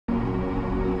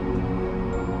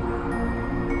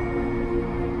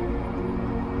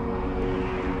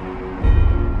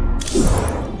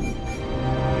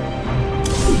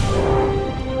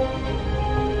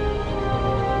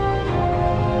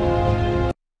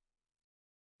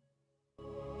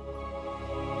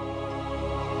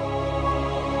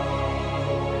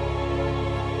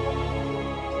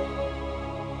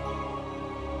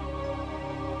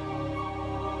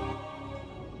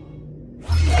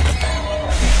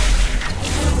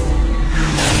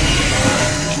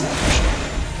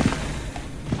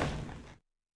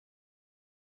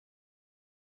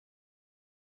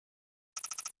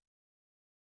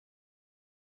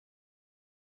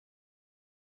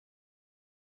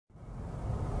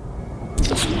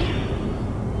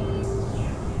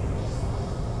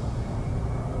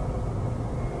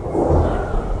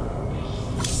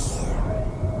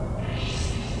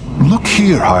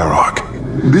here, Hierarch.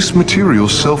 This material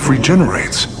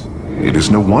self-regenerates. It is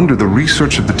no wonder the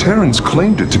research of the Terrans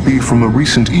claimed it to be from a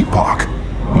recent epoch.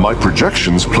 My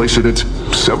projections place it at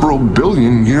several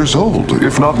billion years old,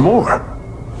 if not more.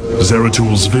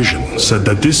 Zeratul's vision said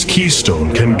that this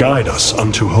keystone can guide us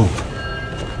unto hope.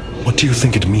 What do you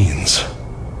think it means?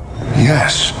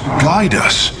 Yes, guide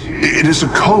us. It is a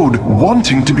code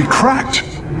wanting to be cracked.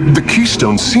 The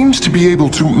keystone seems to be able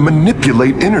to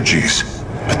manipulate energies,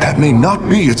 but that may not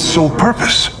be its sole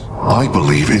purpose. I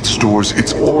believe it stores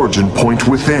its origin point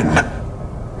within.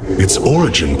 Its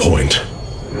origin point?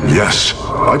 Yes,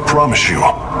 I promise you.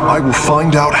 I will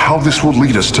find out how this will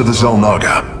lead us to the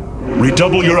Xel'Naga.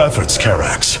 Redouble your efforts,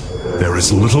 Karax. There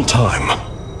is little time.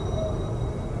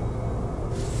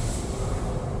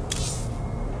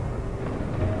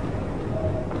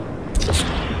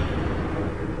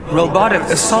 Robotic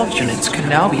assault units can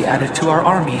now be added to our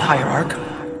army, Hierarch.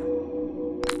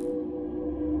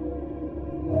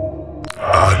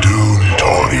 Adun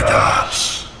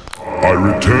Toridas. I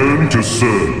return to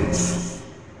serve.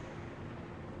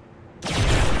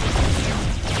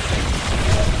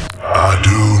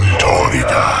 Adun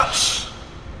Toridas.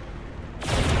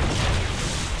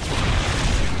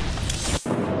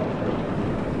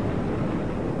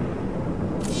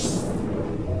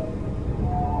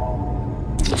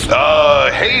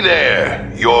 Hey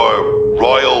there, your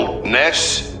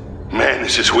royalness? Man,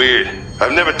 this is weird.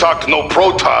 I've never talked to no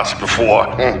Protoss before.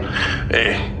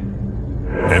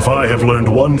 If I have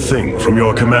learned one thing from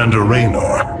your commander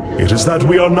Raynor, it is that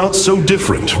we are not so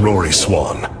different, Rory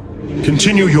Swan.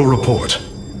 Continue your report.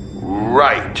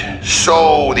 Right.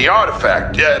 So, the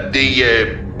artifact,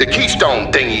 the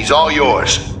Keystone thingy's all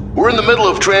yours. We're in the middle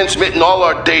of transmitting all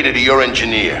our data to your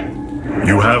engineer.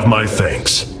 You have my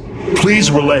thanks. Please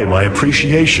relay my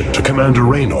appreciation to Commander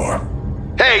Raynor.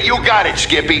 Hey, you got it,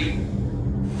 Skippy.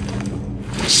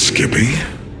 Skippy?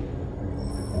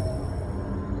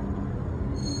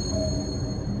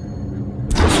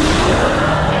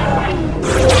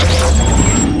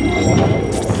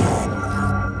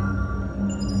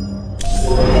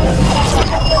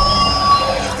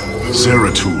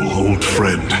 Zeratul, old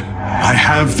friend. I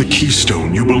have the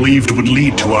Keystone you believed would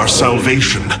lead to our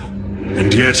salvation.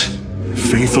 And yet,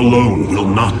 faith alone will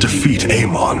not defeat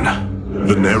Amon.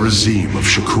 The Nerazim of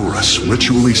Shakuras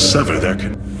ritually sever their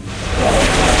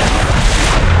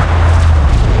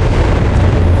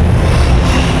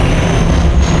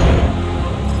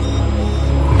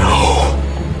No.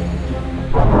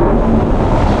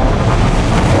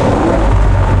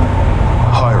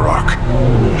 Hierarch,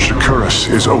 Shakuras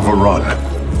is overrun.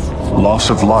 Loss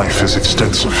of life is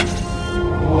extensive.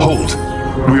 Hold.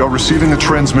 We are receiving a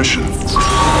transmission.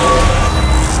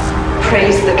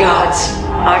 Praise the gods.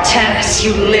 Artanis,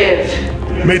 you live.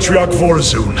 Matriarch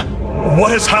Vorazun,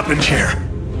 what has happened here?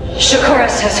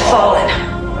 Shakuras has fallen.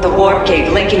 The warp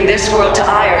gate linking this world to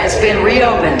Ire has been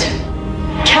reopened.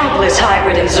 Countless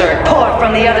hybrid and Zerg pour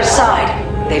from the other side.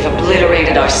 They've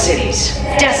obliterated our cities,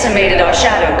 decimated our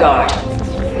shadow guard.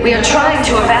 We are trying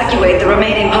to evacuate the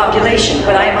remaining population,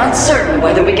 but I am uncertain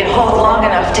whether we can hold long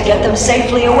enough to get them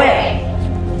safely away.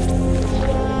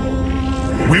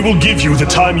 We will give you the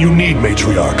time you need,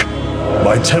 Matriarch.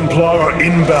 My Templar are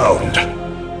inbound.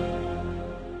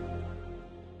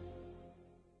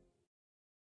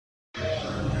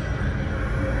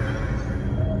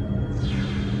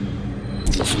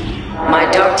 My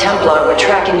Dark Templar were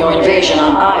tracking your invasion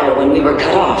on Ire when we were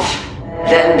cut off.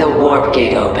 Then the warp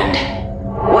gate opened.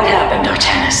 What happened,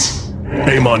 Artanis?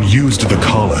 Amon used the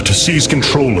collar to seize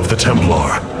control of the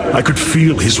Templar. I could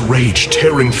feel his rage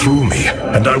tearing through me,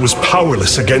 and I was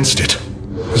powerless against it.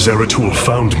 Zeratul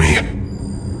found me.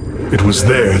 It was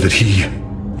there that he...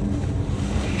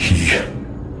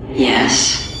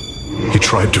 Yes? He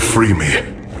tried to free me.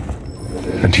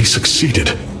 And he succeeded,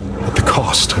 at the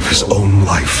cost of his own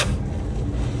life.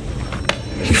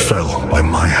 He fell by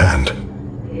my hand.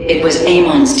 It was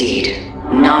Amon's deed,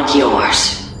 not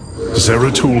yours.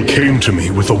 Zeratul came to me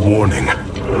with a warning,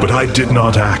 but I did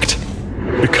not act.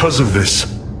 Because of this,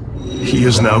 he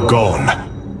is now gone,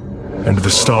 and the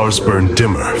stars burn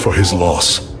dimmer for his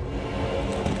loss.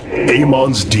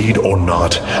 Amon's deed or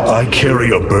not, I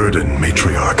carry a burden,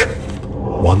 Matriarch.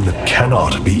 One that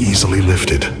cannot be easily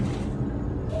lifted.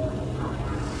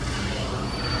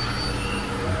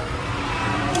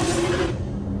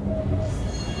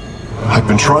 I've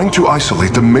been trying to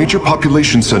isolate the major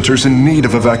population centers in need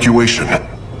of evacuation.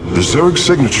 The Zerg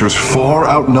signatures far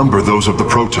outnumber those of the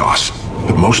Protoss,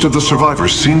 but most of the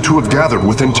survivors seem to have gathered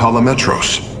within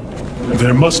Talematros.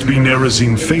 There must be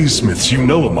Nerazim phase smiths you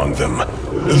know among them.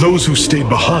 Those who stayed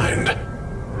behind.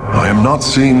 I am not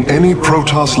seeing any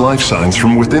Protoss life signs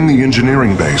from within the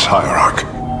engineering base, Hierarch.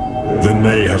 Then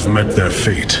they have met their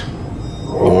fate.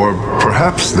 Or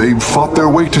perhaps they fought their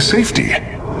way to safety.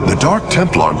 The Dark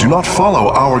Templar do not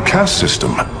follow our caste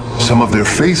system. Some of their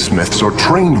faith smiths are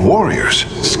trained warriors,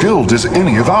 skilled as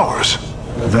any of ours.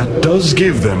 That does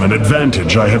give them an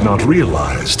advantage I had not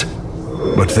realized.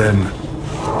 But then,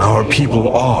 our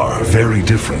people are very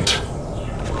different.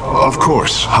 Of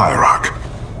course, Hierarch.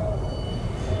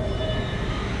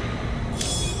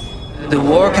 The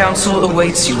War Council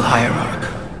awaits you, Hierarch.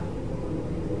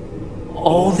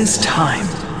 All this time,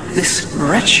 this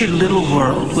wretched little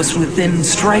world was within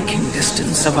striking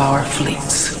distance of our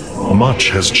fleets. Much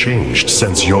has changed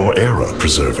since your era,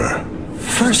 Preserver.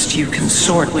 First you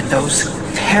consort with those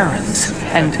Terrans,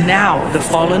 and now the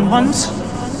Fallen Ones?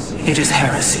 It is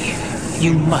heresy.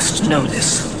 You must know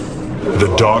this.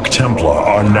 The Dark Templar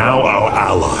are now our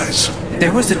allies.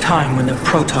 There was a time when the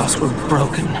Protoss were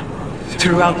broken.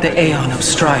 Throughout the Aeon of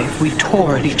Strife, we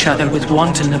tore at each other with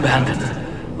wanton abandon.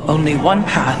 Only one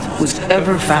path was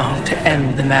ever found to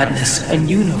end the madness and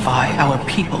unify our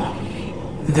people.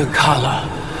 The Khala.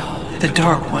 The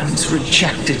Dark Ones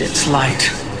rejected its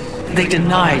light. They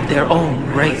denied their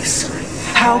own race.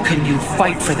 How can you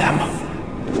fight for them?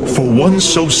 For one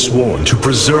so sworn to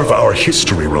preserve our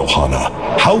history, Rohana,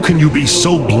 how can you be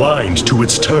so blind to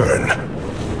its turn?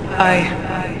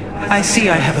 I see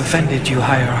I have offended you,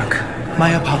 Hierarch.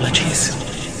 My apologies.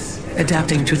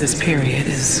 Adapting to this period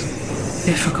is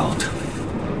difficult.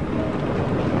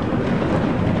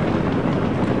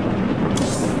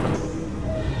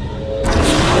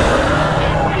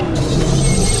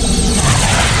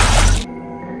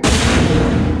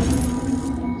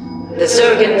 The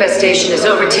Zerg infestation is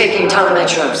overtaking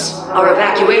Talematros. Our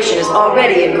evacuation is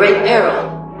already in great peril.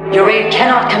 Your aid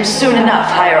cannot come soon enough,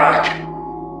 Hierarch.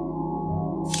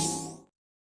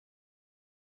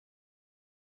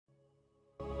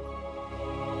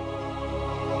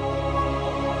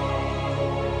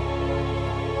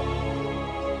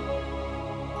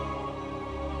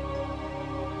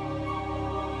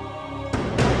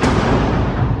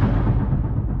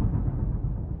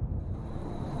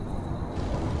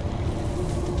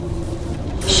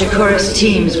 Shakuras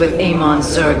teams with Amon's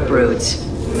Zerg broods.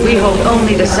 We hold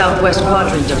only the southwest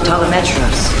quadrant of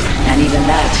Talematros, and even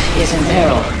that is in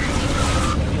peril.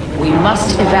 We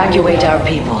must evacuate our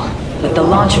people, but the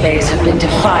launch bays have been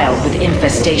defiled with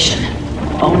infestation.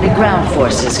 Only ground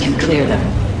forces can clear them.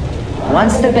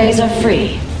 Once the bays are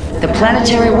free, the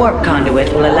planetary warp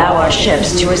conduit will allow our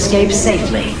ships to escape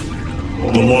safely.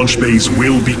 The launch bays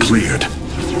will be cleared.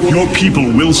 Your people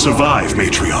will survive,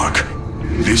 Matriarch.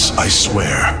 This I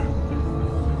swear.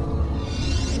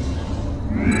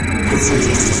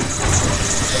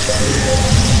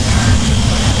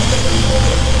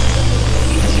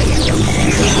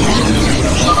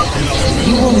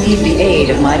 You will need the aid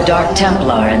of my Dark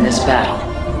Templar in this battle.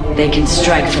 They can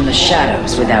strike from the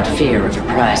shadows without fear of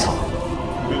reprisal.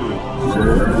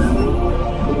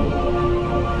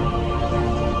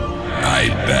 I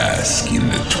bask in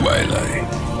the twilight.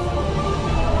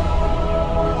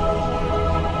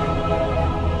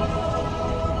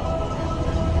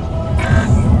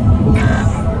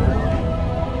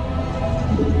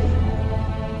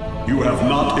 You have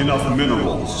not enough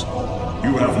minerals.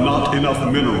 You have not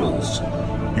enough minerals.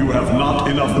 You have not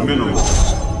enough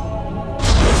minerals. You have not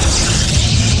enough minerals.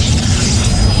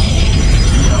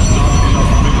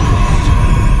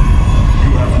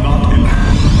 You have not enough.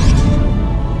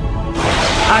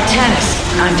 Artanis,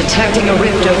 I'm detecting a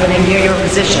rift opening near your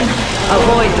position.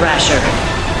 Avoid Thrasher.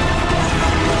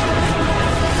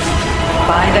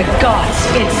 By the gods,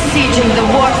 it's sieging the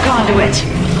warp conduit!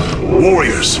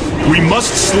 Warriors, we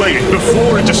must slay it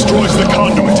before it destroys the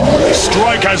conduit.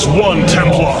 Strike as one,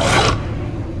 Templar.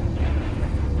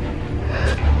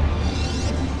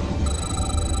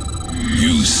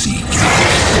 You seek.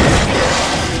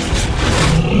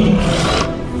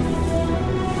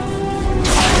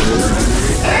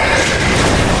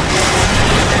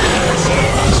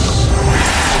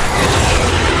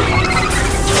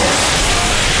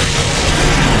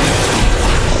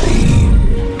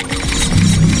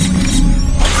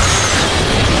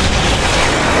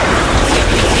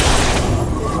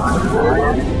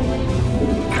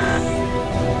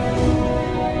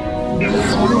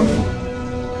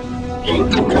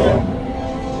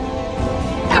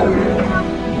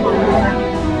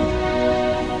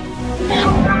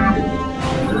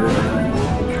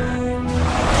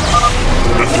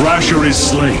 Thrasher is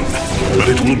slain, but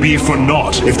it will be for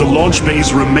naught if the launch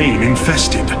bays remain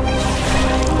infested.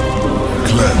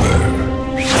 Clever.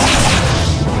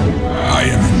 I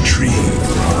am intrigued.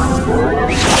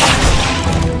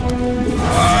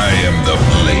 the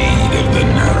blade of the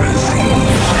Nerazim.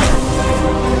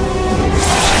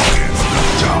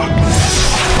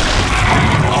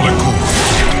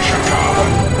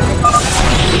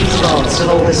 These vaults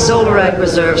hold the solarite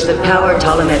reserves that power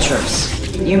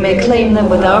Talematros. You may claim them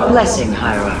with our blessing,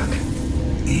 Hierarch.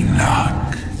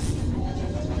 Enoch.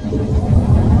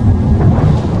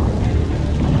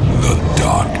 The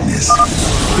darkness.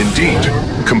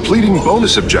 Indeed, completing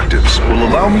bonus objectives will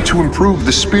allow me to improve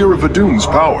the Spear of Adun's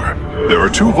power. There are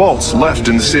 2 vaults left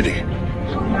in the city.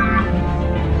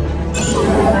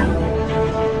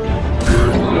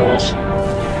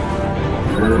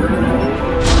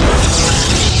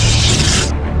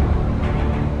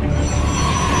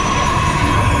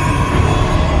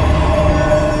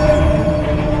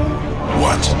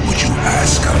 What would you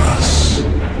ask of us?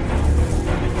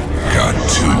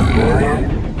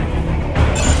 Cartoon.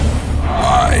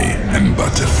 I am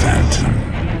but a phantom.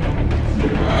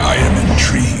 I am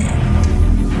intrigued.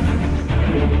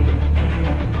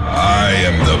 I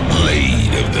am the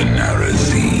blade of the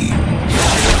Nerazim.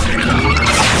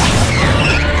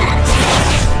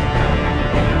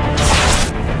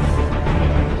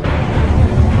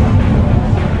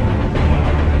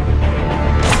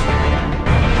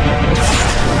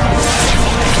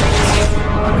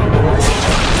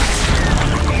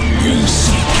 You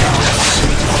seek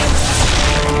counsel.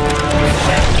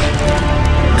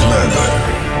 Clever.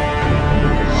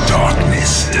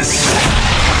 Darkness descends.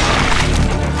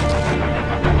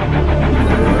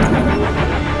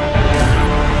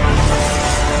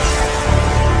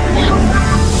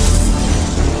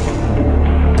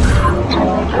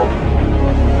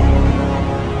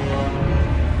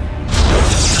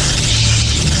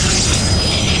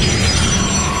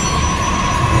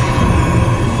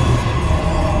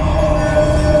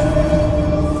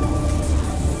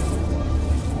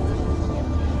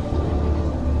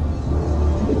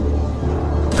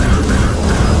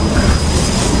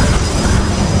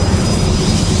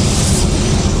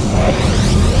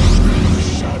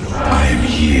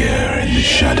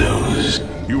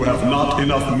 You have not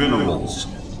enough minerals.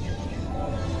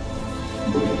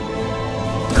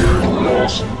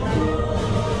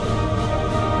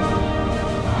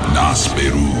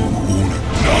 Nasperu un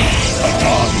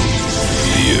Atan.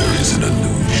 Fear is an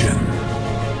illusion.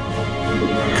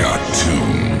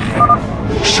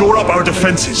 Cartoon. Shore up our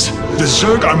defenses. The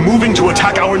Zerg are moving to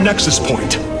attack our nexus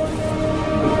point.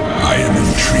 I am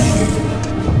intrigued.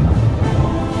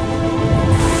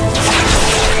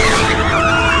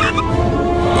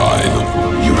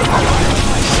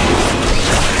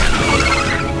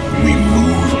 We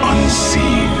move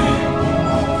unseen.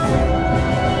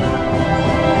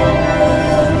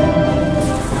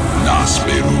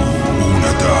 Nasperu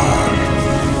Unadar.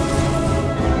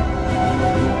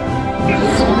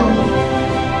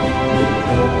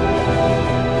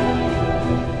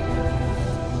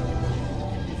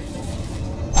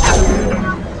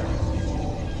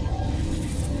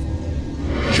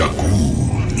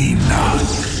 Jakul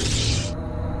Enoch.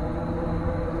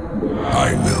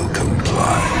 I will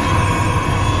comply.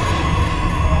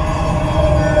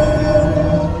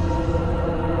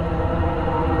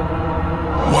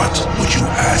 What would you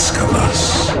ask of us?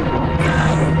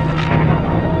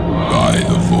 By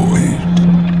the void.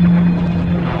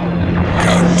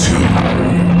 Cartoon.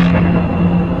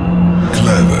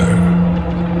 Clever.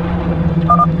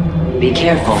 Be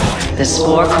careful. The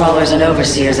spore crawlers and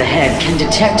overseers ahead can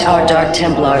detect our Dark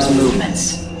Templars'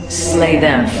 movements. Slay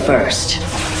them first.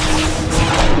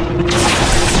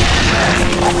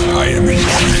 I am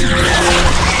intrigued.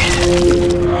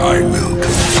 I will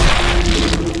comply.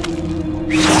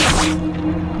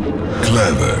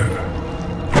 Clever.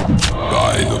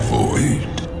 By the void.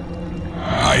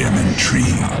 I am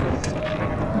intrigued.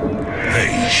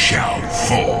 They shall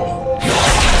fall.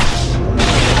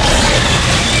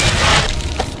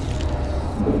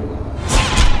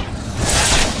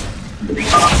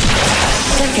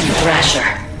 Second Thrasher.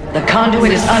 The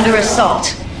conduit is under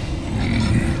assault.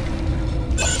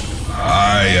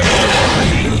 I am the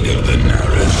blade of the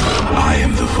Nerazim. I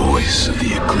am the voice of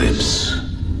the eclipse.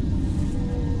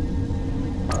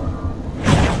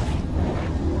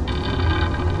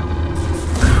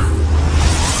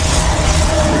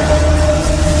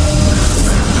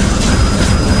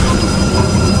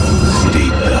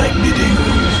 State thy bidding.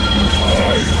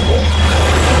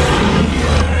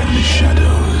 Here in the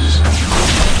shadows.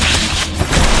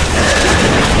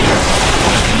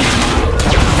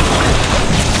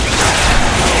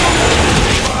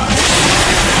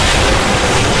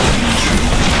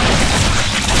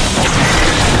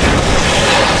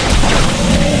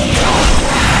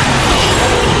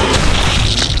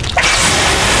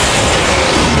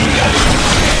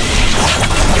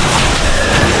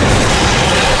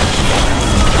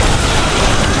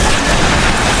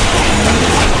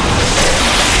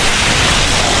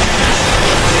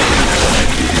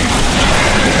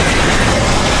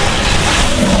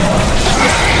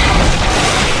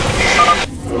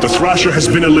 Thrasher has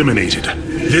been eliminated.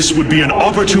 This would be an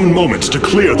opportune moment to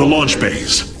clear the launch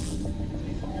bays.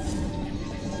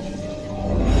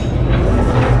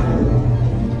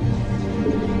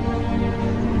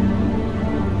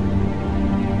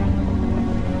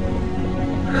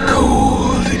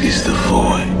 Cold is the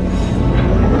void.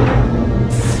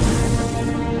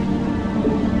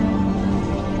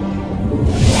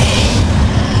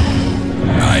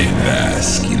 I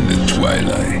bask in the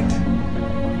twilight.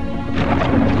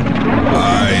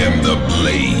 I am the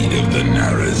blade of the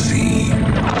Nerazim.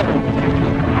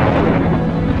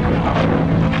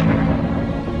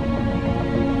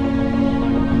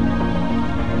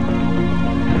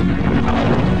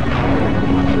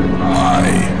 I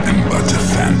am but a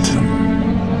phantom.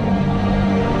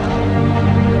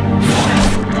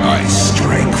 I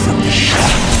strike from the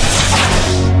shadows.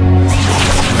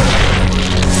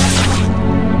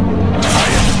 I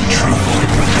am the truth.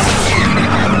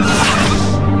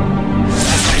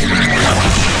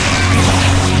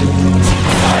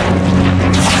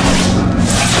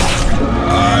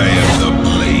 I am the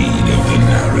blade of the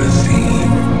Nerazim.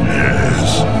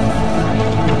 Yes.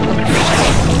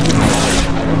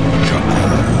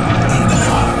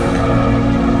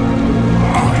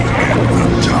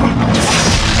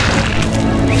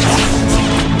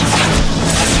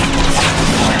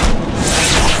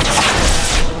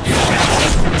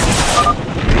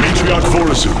 Matriarch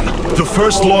Vorazun, the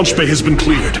first launch bay has been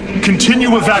cleared.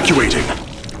 Continue evacuating.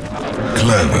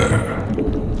 Clever.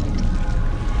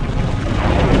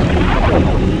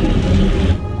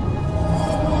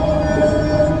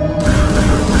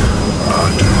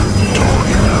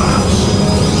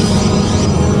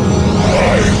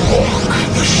 I walk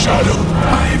the shadow.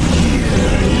 I am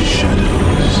here in the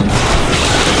shadows.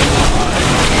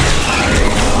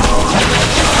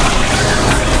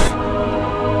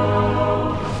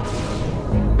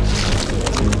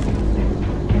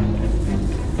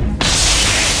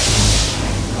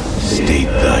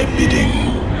 State thy bidding.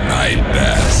 I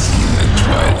bask in the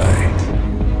twilight.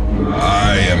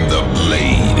 I am the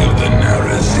blade of the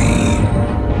Nerazim.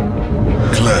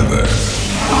 Clever.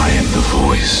 I am the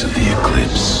voice of the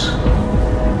eclipse.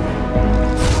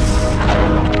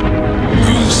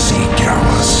 You seek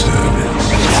our service.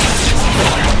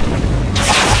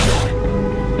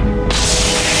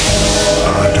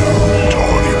 Adun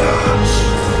Toridas.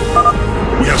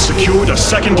 We have secured a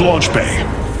second launch bay.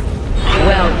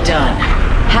 Well done.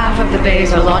 Half of the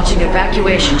bays are launching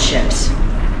evacuation ships.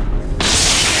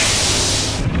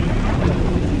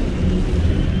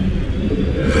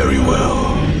 Very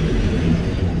well.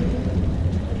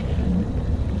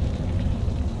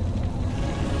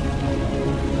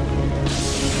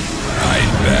 I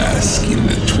bask in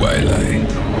the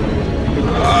twilight.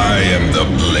 I am the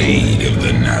blade of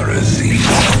the Nerazim.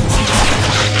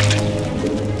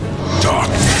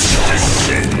 Darkness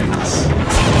descends.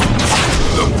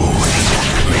 The void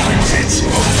claims its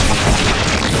own.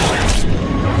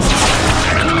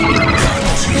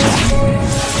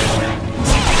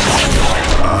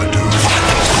 Adun.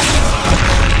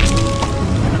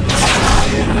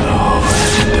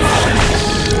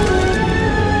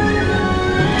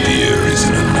 Here is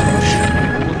an illusion.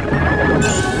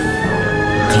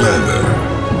 Clever.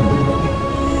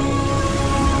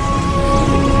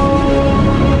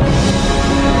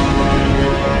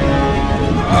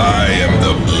 I am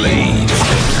the blade of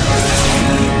the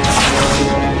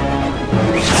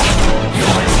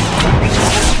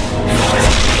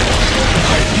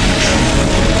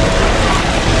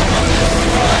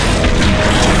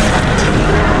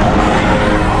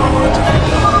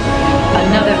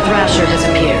Another Thrasher has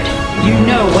appeared. You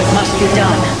know what must be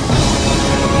done.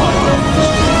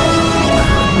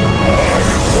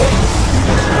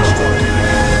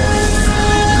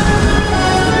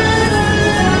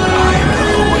 I am the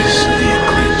voice of the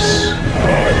eclipse.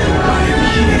 I am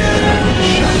here in the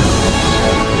shadows.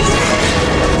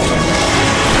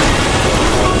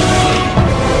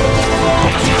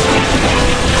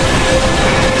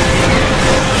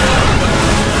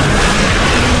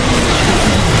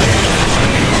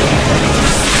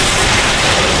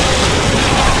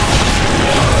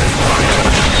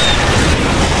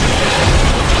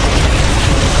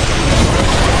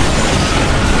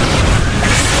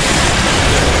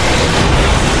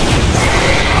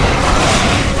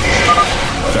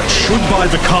 Should buy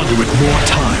the conduit more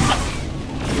time.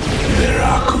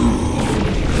 Veraku.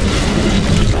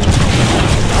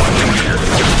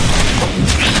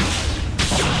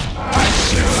 I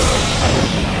serve.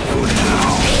 For now,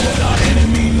 let our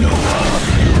enemy know our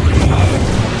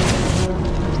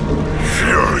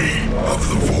fury of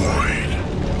the void.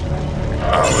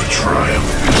 Our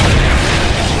triumph.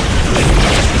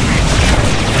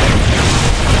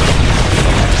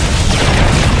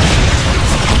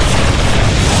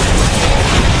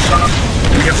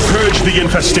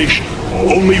 infestation.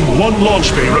 Only one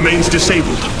launch bay remains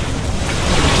disabled.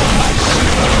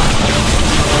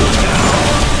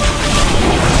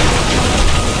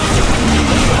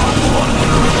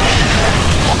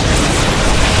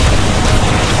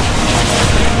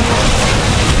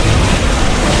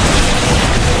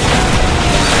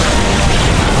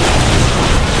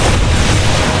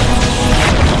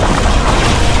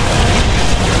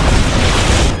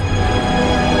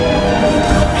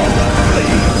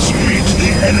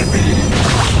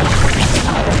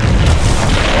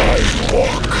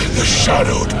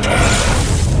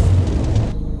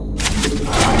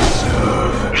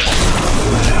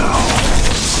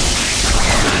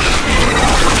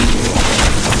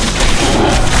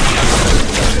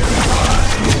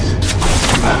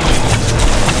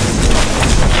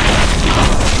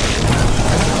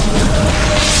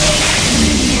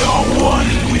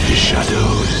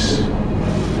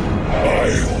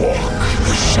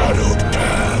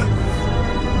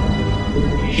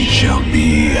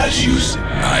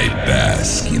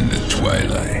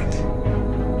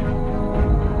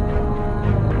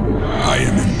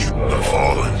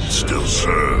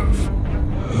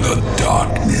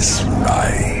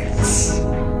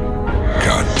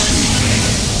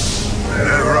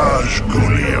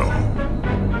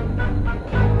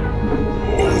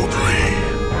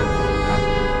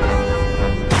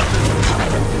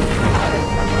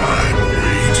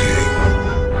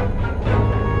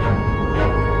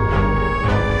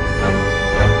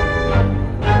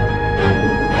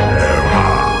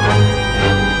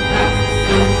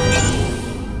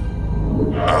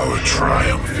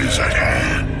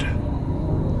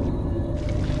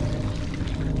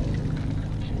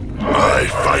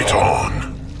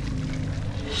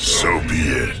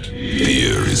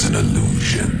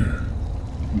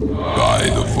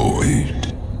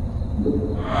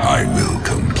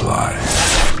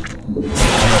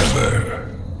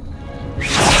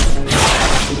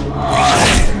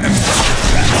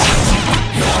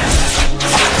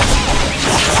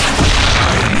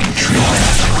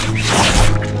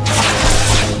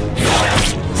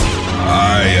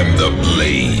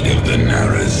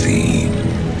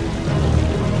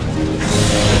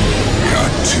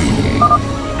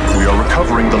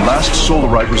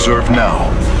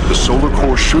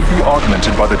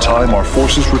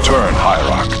 Forces return,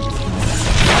 Hierarch.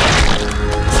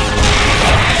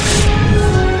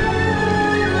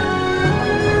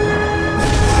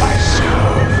 I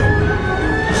serve.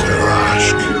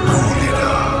 Thrashing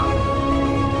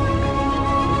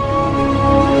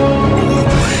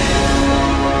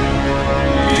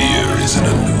Fear is an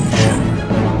illusion.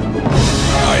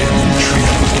 I am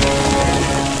intrigued.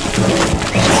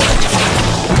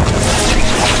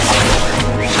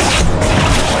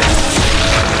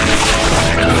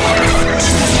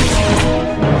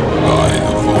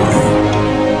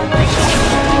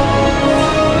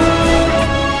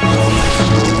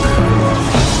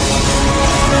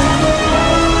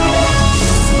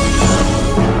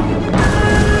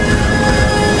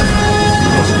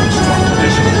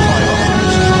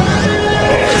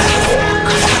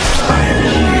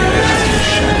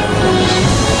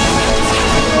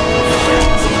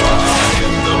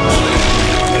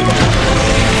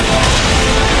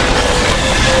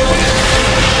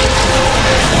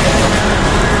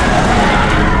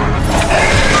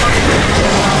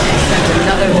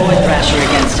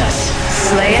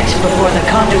 Before the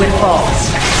conduit falls.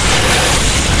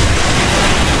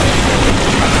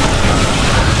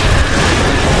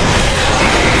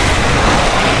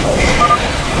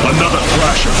 Another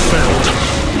Thrasher felled.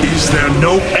 Is there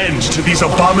no end to these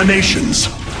abominations?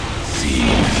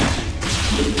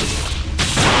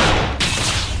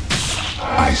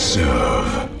 I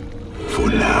serve for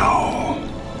now.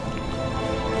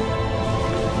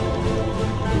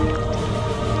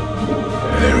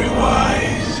 Very wise.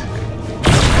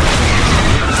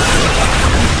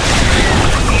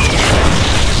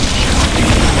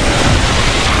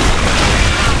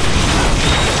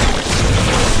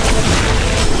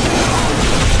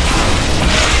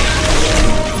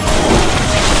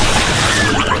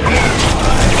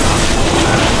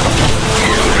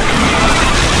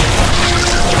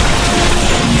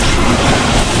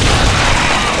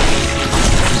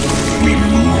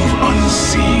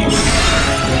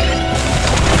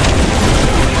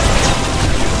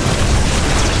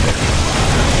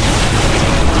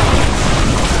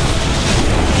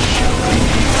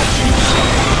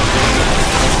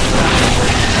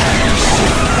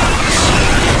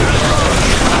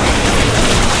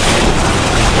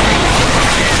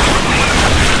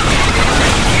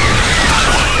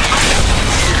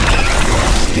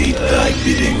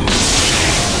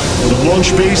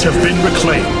 launch bays have been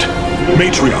reclaimed.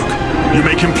 Matriarch, you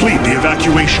may complete the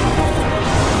evacuation.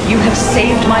 You have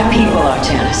saved my people,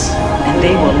 Artanis, and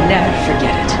they will never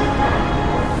forget it.